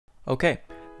Okay,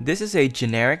 this is a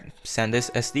generic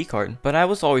Sandisk SD card, but I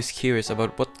was always curious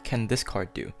about what can this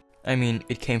card do. I mean,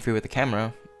 it came free with the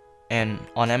camera, and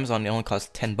on Amazon it only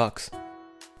cost 10 bucks.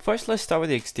 First, let's start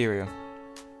with the exterior.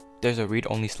 There's a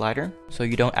read-only slider, so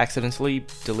you don't accidentally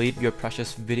delete your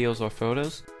precious videos or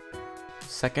photos.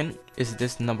 Second is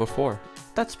this number 4.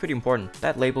 That's pretty important.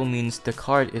 That label means the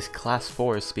card is class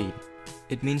 4 speed.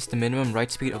 It means the minimum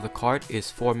write speed of the card is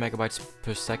 4 megabytes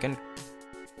per second.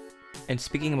 And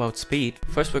speaking about speed,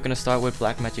 first we're gonna start with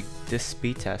Blackmagic disk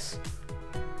speed test.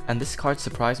 And this card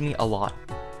surprised me a lot.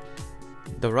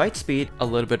 The write speed a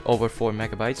little bit over 4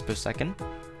 megabytes per second,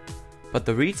 but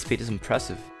the read speed is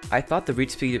impressive. I thought the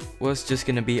read speed was just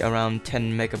gonna be around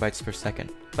 10 megabytes per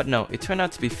second, but no, it turned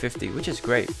out to be 50, which is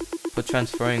great for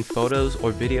transferring photos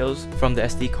or videos from the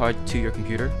SD card to your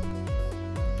computer.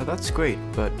 Now that's great,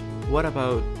 but what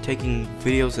about taking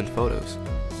videos and photos?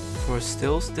 For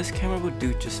stills, this camera would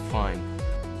do just fine,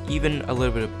 even a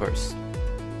little bit of burst.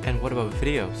 And what about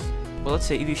videos? Well, let's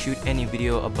say if you shoot any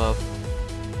video above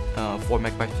 4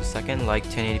 megabytes per second, like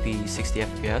 1080p 60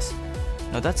 fps,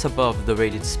 now that's above the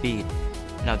rated speed.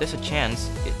 Now there's a chance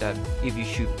that if you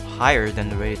shoot higher than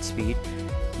the rated speed,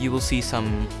 you will see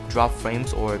some drop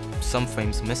frames or some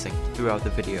frames missing throughout the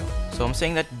video. So I'm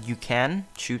saying that you can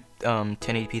shoot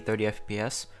 1080p 30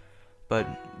 fps, but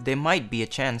there might be a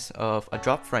chance of a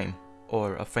drop frame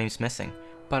or a frames missing.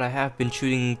 But I have been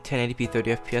shooting 1080p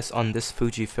 30 fps on this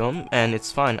Fuji film and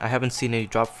it's fine. I haven't seen any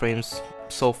drop frames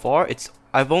so far.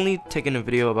 I've only taken a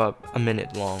video about a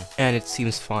minute long and it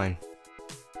seems fine.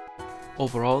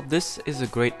 Overall, this is a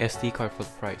great SD card for the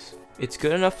price. It's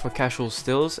good enough for casual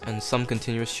stills and some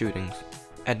continuous shootings,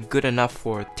 and good enough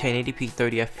for 1080p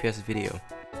 30 fps video.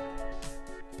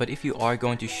 But if you are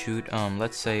going to shoot,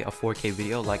 let's say a 4K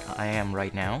video like I am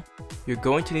right now, you're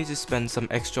going to need to spend some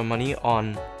extra money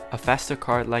on a faster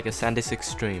card like a Sandisk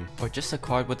Extreme, or just a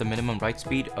card with a minimum write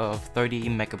speed of 30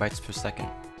 megabytes per second.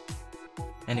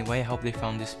 Anyway, I hope they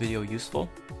found this video useful.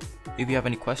 If you have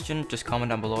any question, just comment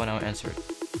down below and I'll answer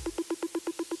it.